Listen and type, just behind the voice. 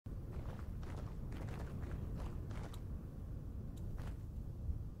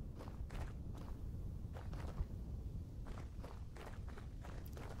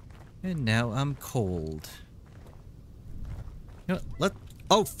And now I'm cold. You know what?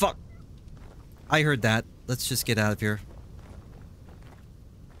 Oh, fuck! I heard that. Let's just get out of here.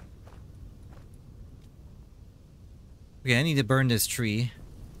 Okay, I need to burn this tree.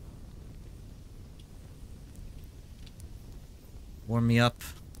 Warm me up.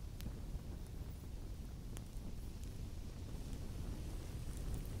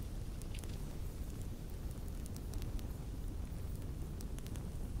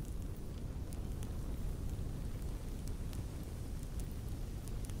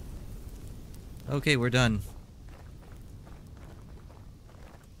 Okay, we're done.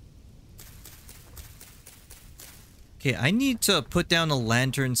 Okay, I need to put down a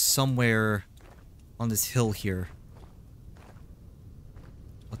lantern somewhere on this hill here.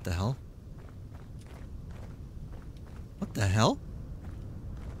 What the hell? What the hell?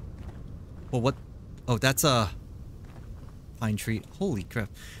 Well, what? Oh, that's a pine tree. Holy crap.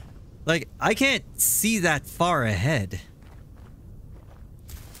 Like, I can't see that far ahead.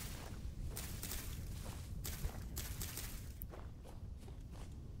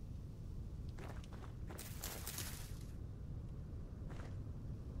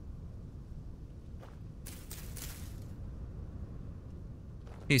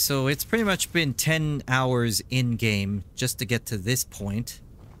 Okay, so it's pretty much been 10 hours in-game just to get to this point.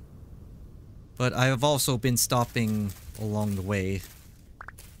 But I have also been stopping along the way.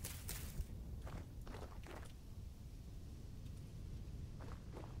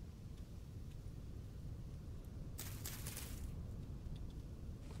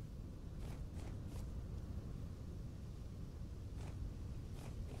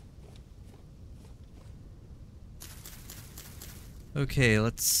 Okay,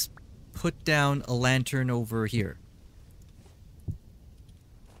 let's put down a lantern over here.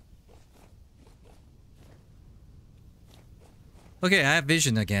 Okay, I have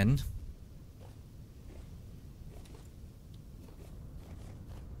vision again.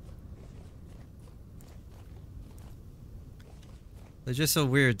 It's just so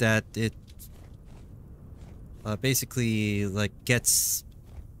weird that it basically like gets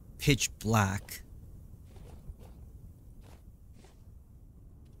pitch black.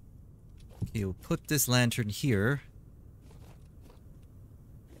 Okay, we'll put this lantern here.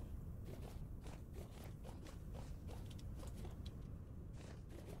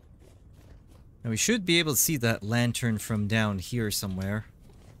 Now we should be able to see that lantern from down here somewhere.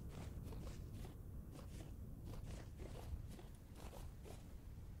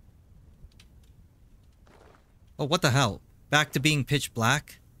 Oh, what the hell? Back to being pitch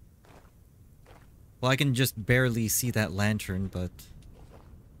black? Well, I can just barely see that lantern, but...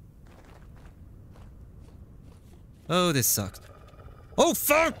 Oh, this sucks. Oh,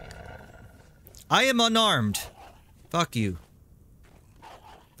 fuck! I am unarmed. Fuck you.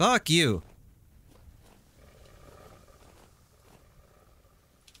 Fuck you.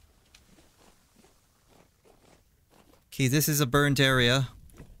 Okay, this is a burnt area.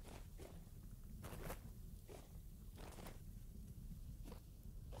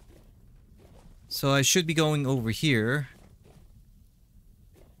 So I should be going over here.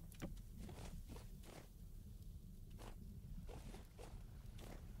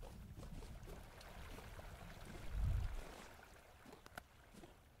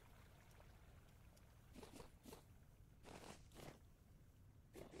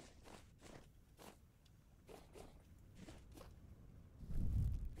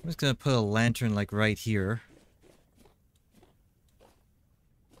 I'm just gonna put a lantern like right here.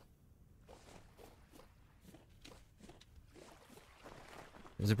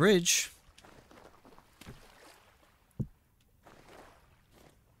 There's a bridge.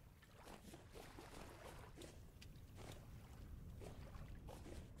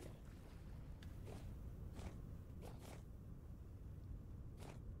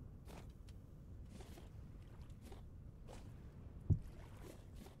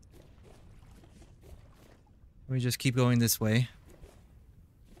 Let me just keep going this way.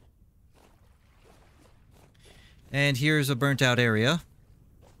 And here's a burnt out area.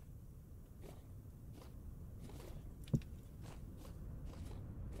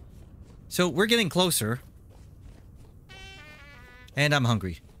 So we're getting closer. And I'm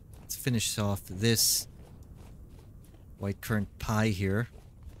hungry. Let's finish off this white currant pie here.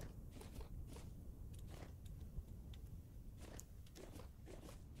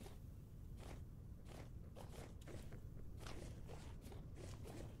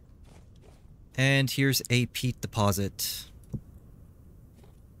 And here's a peat deposit.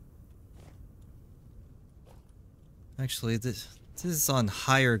 Actually, this is on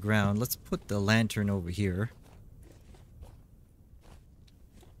higher ground. Let's put the lantern over here.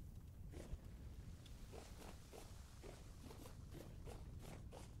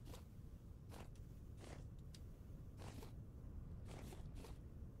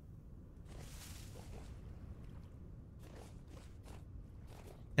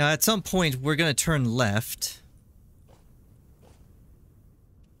 Now, at some point, we're gonna turn left.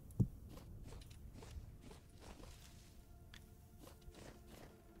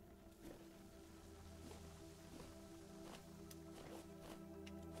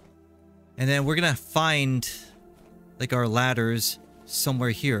 And then we're gonna find, like, our ladders somewhere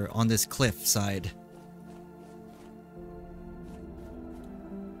here on this cliff side.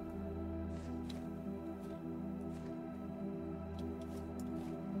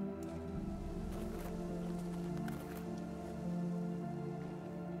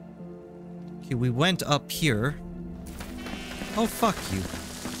 Okay, we went up here. Oh, fuck you.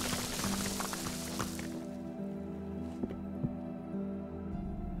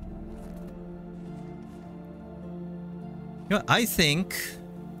 You know, I think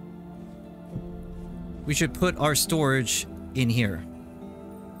we should put our storage in here.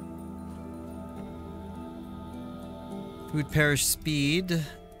 Food perish speed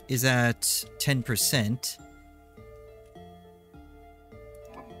is at 10%.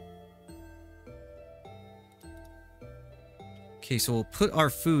 Okay, so we'll put our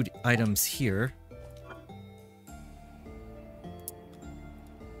food items here.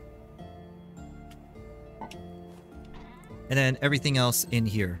 And then everything else in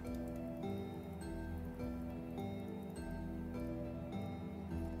here.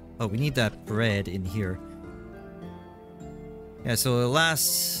 Oh, we need that bread in here. Yeah, so it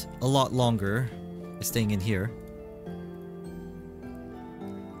lasts a lot longer staying in here.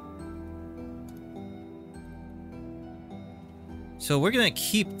 So we're gonna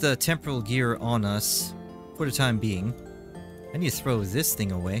keep the temporal gear on us for the time being. I need to throw this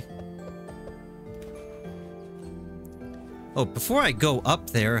thing away. Oh, before I go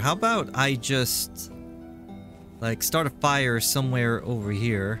up there, how about I just, like, start a fire somewhere over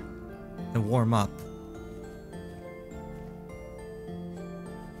here and warm up.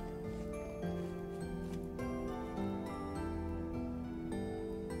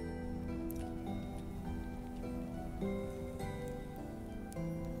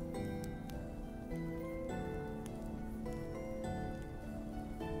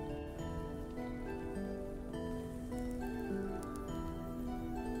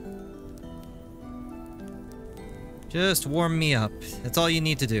 Just warm me up. That's all you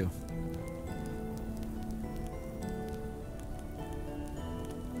need to do.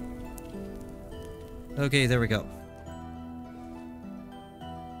 Okay, there we go.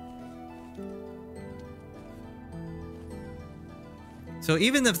 So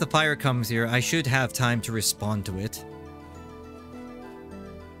even if the fire comes here, I should have time to respond to it.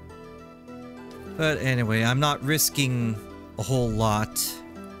 But anyway, I'm not risking a whole lot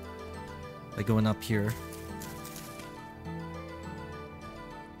by going up here.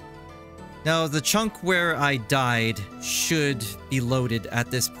 Now, the chunk where I died should be loaded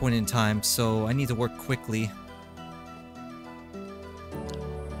at this point in time, so I need to work quickly.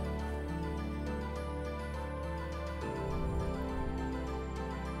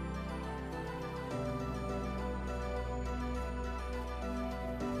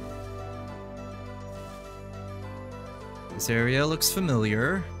 This area looks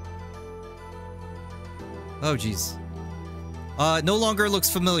familiar. Oh, jeez. No longer looks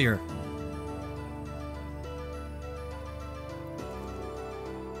familiar.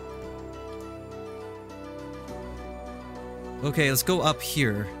 Okay, let's go up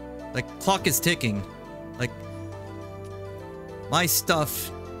here. Like, clock is ticking. Like, my stuff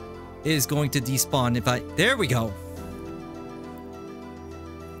is going to despawn if I... There we go!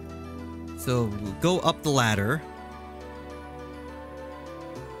 So, we'll go up the ladder.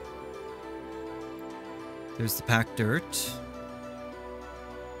 There's the packed dirt.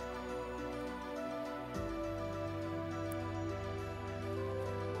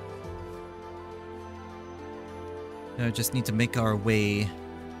 Now, just need to make our way.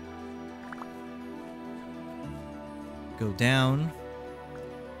 Go down.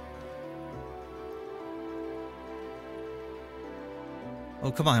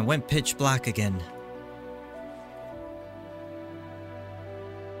 Oh, come on, it went pitch black again.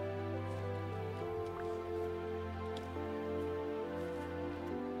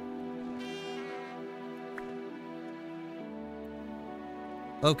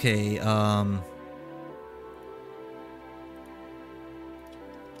 Okay,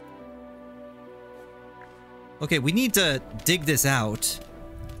 okay, we need to dig this out.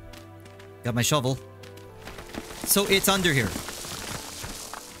 Got my shovel. So it's under here.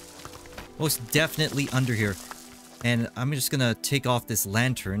 Most definitely under here. And I'm just gonna take off this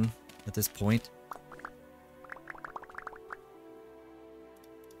lantern at this point.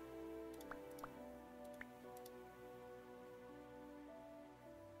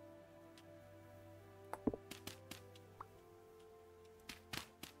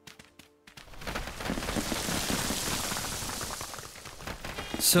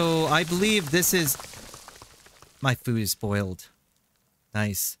 So I believe this is... My food is spoiled.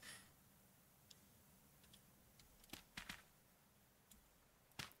 Nice.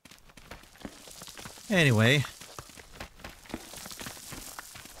 Anyway.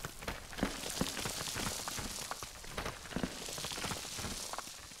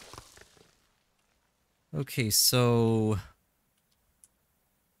 Okay, so...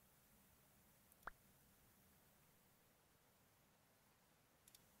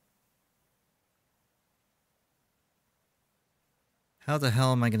 How the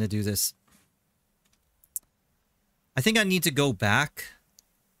hell am I gonna do this? I think I need to go back.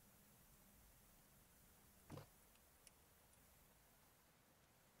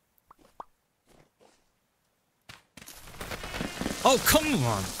 Oh, come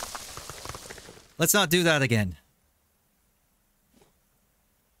on! Let's not do that again.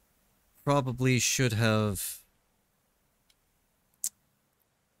 Probably should have...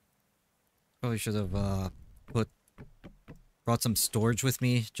 Probably should have, brought some storage with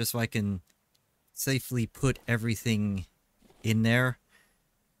me, just so I can safely put everything in there.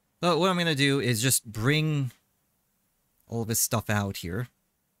 But what I'm gonna do is just bring all of this stuff out here.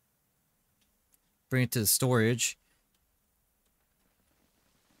 Bring it to the storage.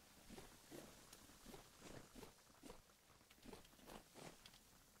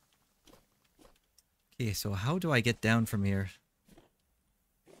 Okay, so how do I get down from here?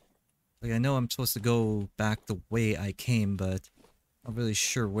 Like, I know I'm supposed to go back the way I came, but I'm not really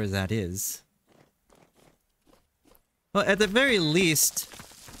sure where that is. Well, at the very least,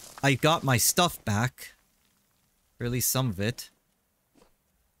 I got my stuff back. Or at least some of it.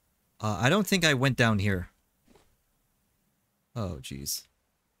 I don't think I went down here. Oh, jeez.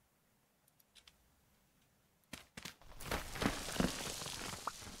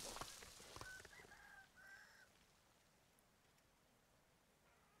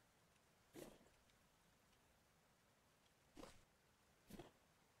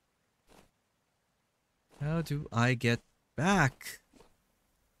 How do I get back?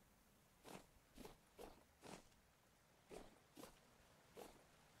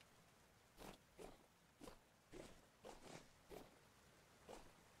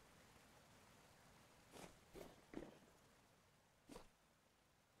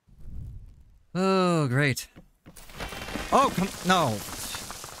 Oh, great. Oh, come... No.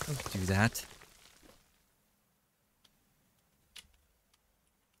 Don't do that.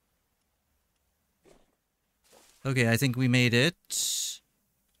 Okay, I think we made it.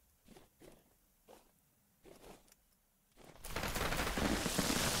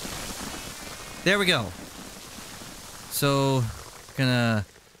 There we go. So, gonna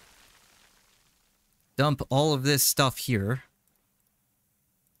dump all of this stuff here.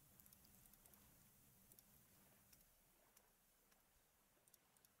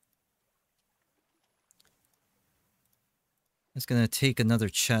 Just gonna take another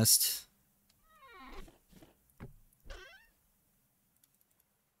chest.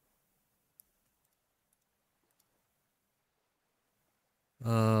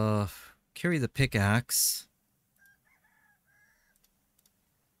 Carry the pickaxe.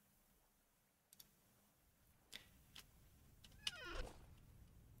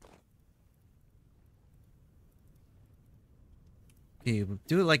 Okay, we'll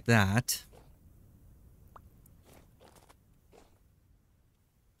do it like that.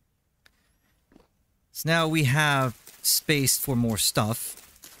 So now we have space for more stuff.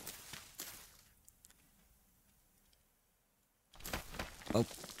 Oh,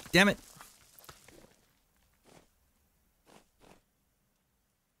 damn it.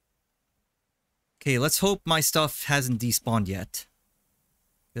 Okay, let's hope my stuff hasn't despawned yet.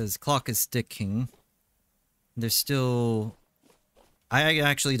 Because clock is ticking. There's still... I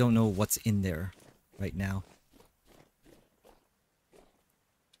actually don't know what's in there right now.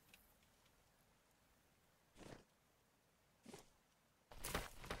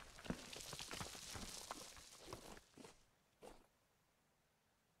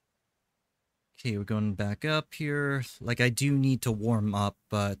 Okay, we're going back up here. Like, I do need to warm up,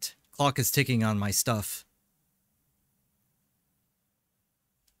 but clock is ticking on my stuff.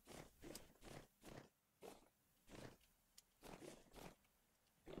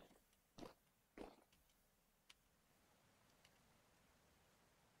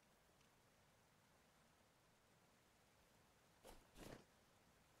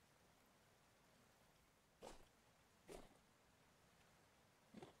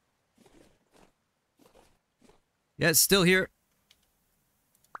 Yeah, it's still here.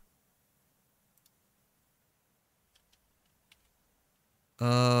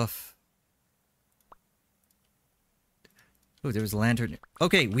 Oh, there was a lantern.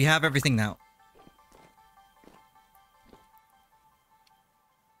 Okay, we have everything now.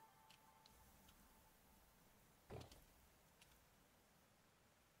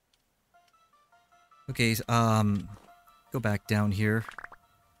 Okay, go back down here.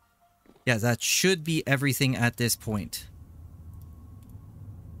 Yeah, that should be everything at this point.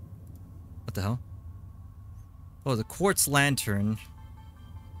 What the hell? Oh, the quartz lantern.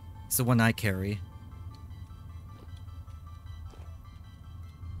 It's the one I carry.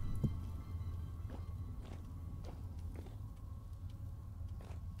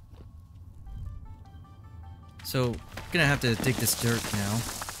 So, gonna have to dig this dirt now.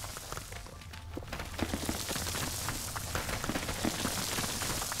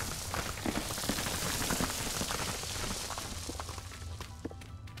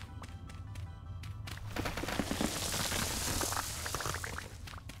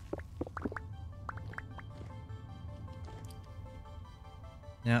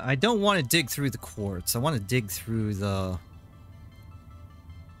 Now, I don't want to dig through the quartz. I want to dig through the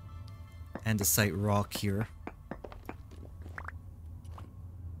andesite rock here.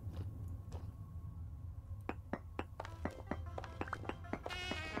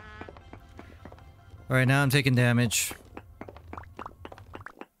 Alright, now I'm taking damage.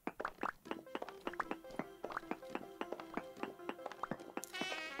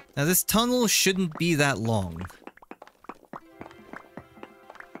 Now, this tunnel shouldn't be that long.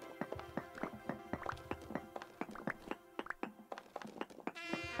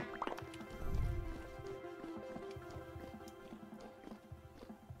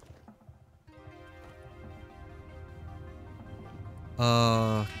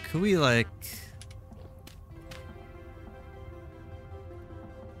 Could we, like...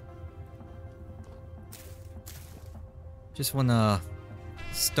 Just wanna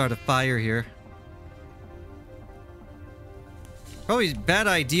start a fire here. Probably a bad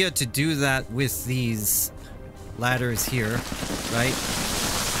idea to do that with these ladders here, right?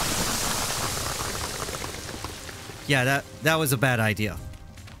 Yeah, that was a bad idea.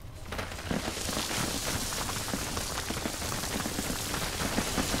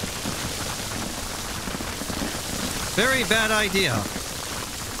 Very bad idea.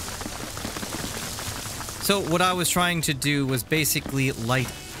 So what I was trying to do was basically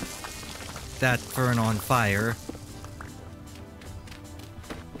light that fern on fire.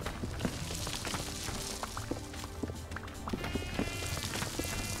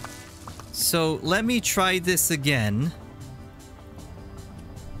 So let me try this again.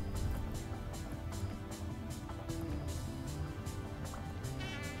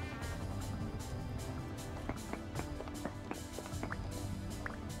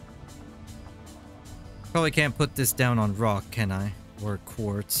 Probably can't put this down on rock, can I? Or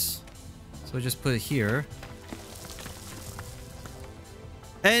quartz. So just put it here.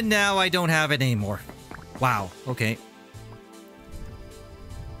 And now I don't have it anymore. Wow, okay.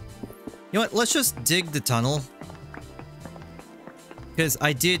 You know what, let's just dig the tunnel. Because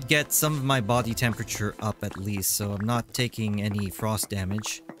I did get some of my body temperature up at least, so I'm not taking any frost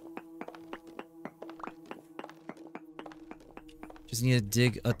damage. Just need to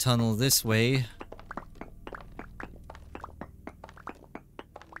dig a tunnel this way.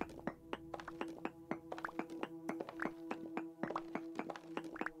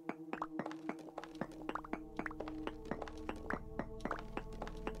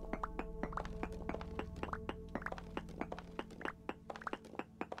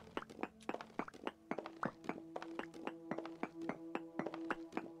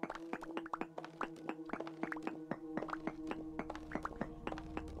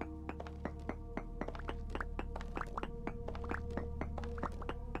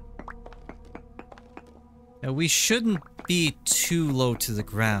 Now, we shouldn't be too low to the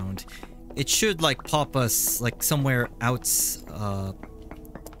ground. It should, like, pop us, like, somewhere out, on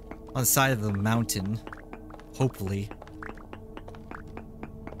the side of the mountain. Hopefully.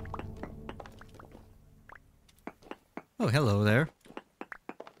 Oh, hello there.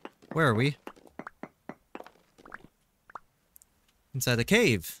 Where are we? Inside a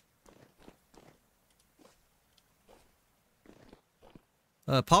cave.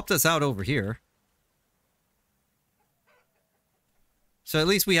 Popped us out over here. So at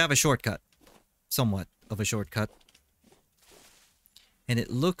least we have a shortcut. Somewhat of a shortcut. And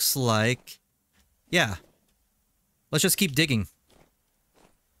it looks like... Yeah. Let's just keep digging.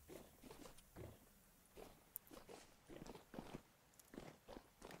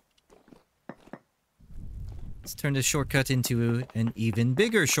 Let's turn this shortcut into an even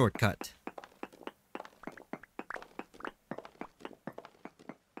bigger shortcut.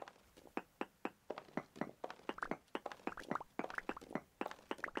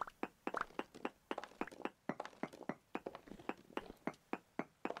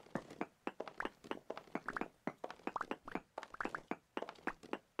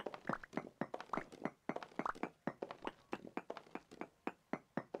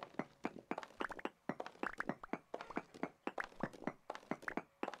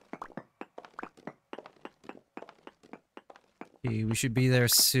 Okay, we should be there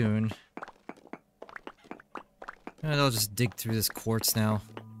soon. And I'll just dig through this quartz now.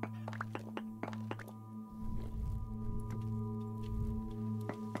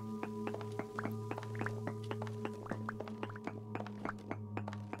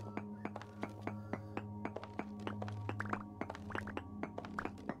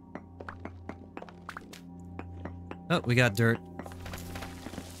 Oh, we got dirt.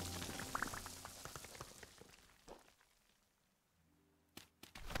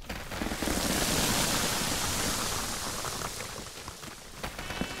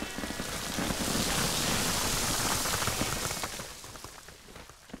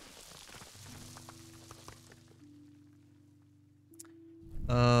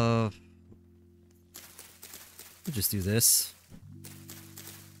 We'll just do this.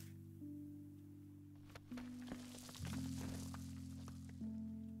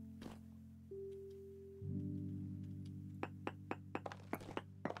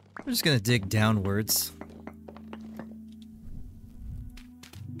 We're just gonna dig downwards.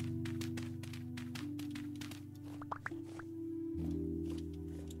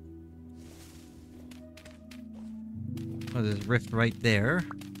 Oh, there's a rift right there.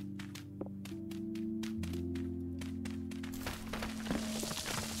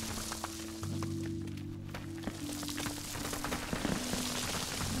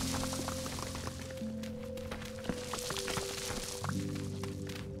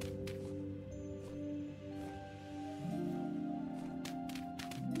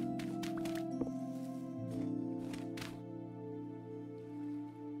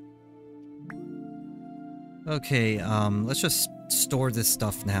 Okay, let's just store this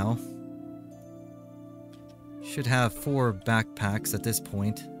stuff now. Should have 4 backpacks at this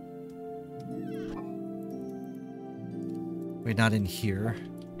point. Wait, not in here.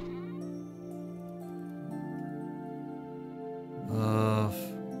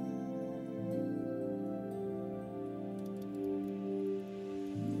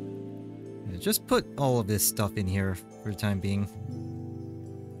 Yeah, just put all of this stuff in here for the time being.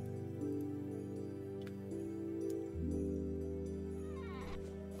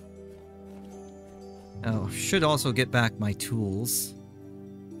 Oh, should also get back my tools.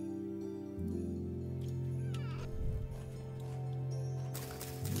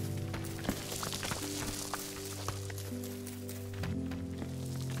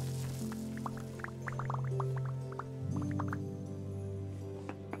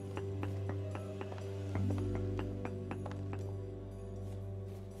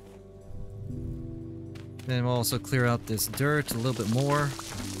 Then we'll also clear out this dirt a little bit more.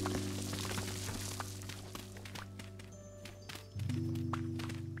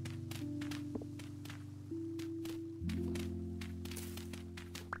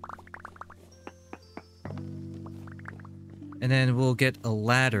 And then we'll get a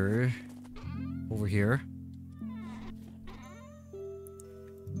ladder over here.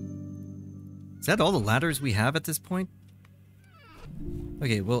 Is that all the ladders we have at this point?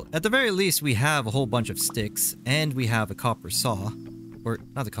 Okay, well, at the very least, we have a whole bunch of sticks, and we have a copper saw. Or,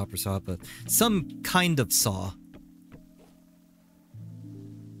 not a copper saw, but some kind of saw.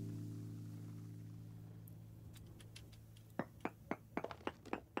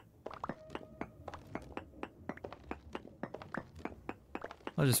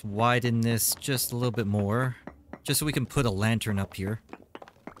 I'll just widen this just a little bit more, just so we can put a lantern up here.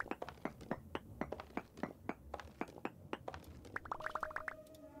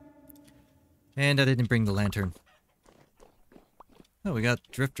 And I didn't bring the lantern. Oh, we got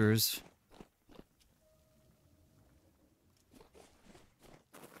drifters.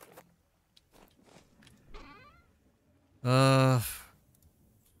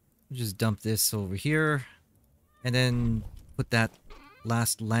 Just dump this over here, and then put that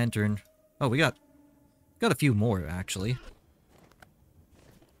last lantern. Oh, we got a few more actually.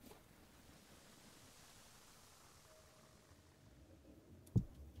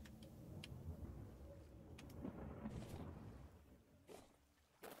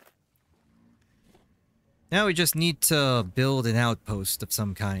 Now we just need to build an outpost of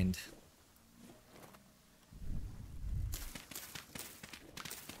some kind.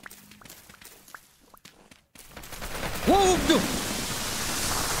 Whoa! No.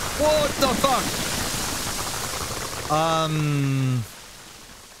 What the fuck?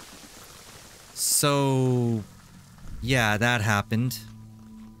 So... yeah, that happened.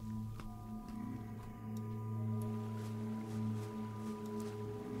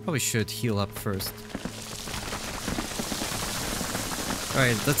 Probably should heal up first.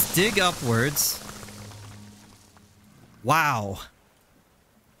 Alright, let's dig upwards. Wow.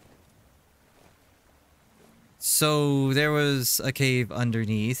 so there was a cave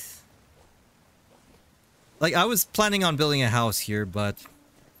underneath. Like, I was planning on building a house here, but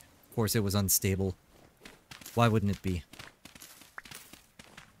of course it was unstable. Why wouldn't it be?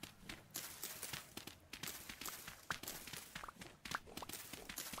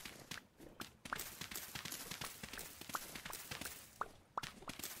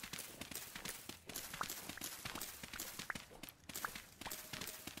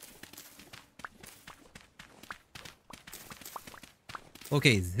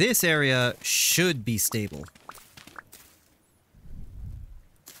 Okay, this area should be stable.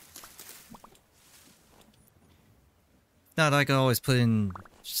 Not, I could always put in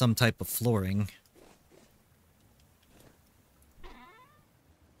some type of flooring.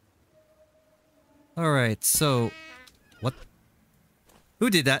 Alright, so... What? Who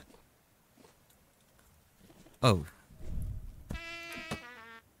did that? Oh.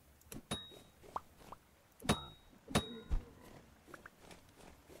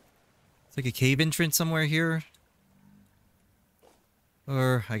 It's like a cave entrance somewhere here.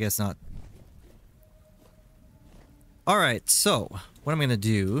 Or, I guess not. Alright, so, what I'm gonna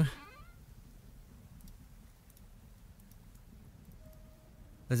do...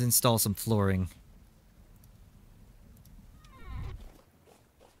 Let's install some flooring.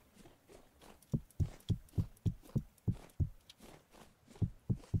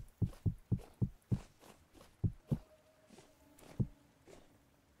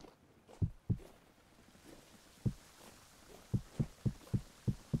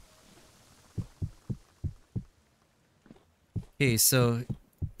 Okay, so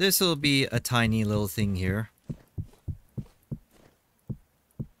this will be a tiny little thing here.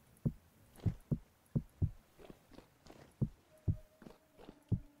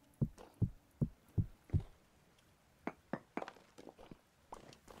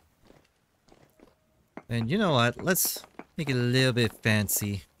 And you know what? Let's make it a little bit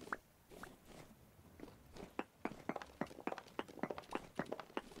fancy.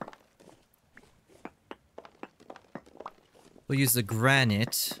 We'll use the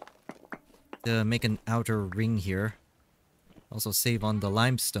granite to make an outer ring here. Also save on the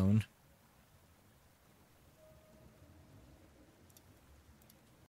limestone.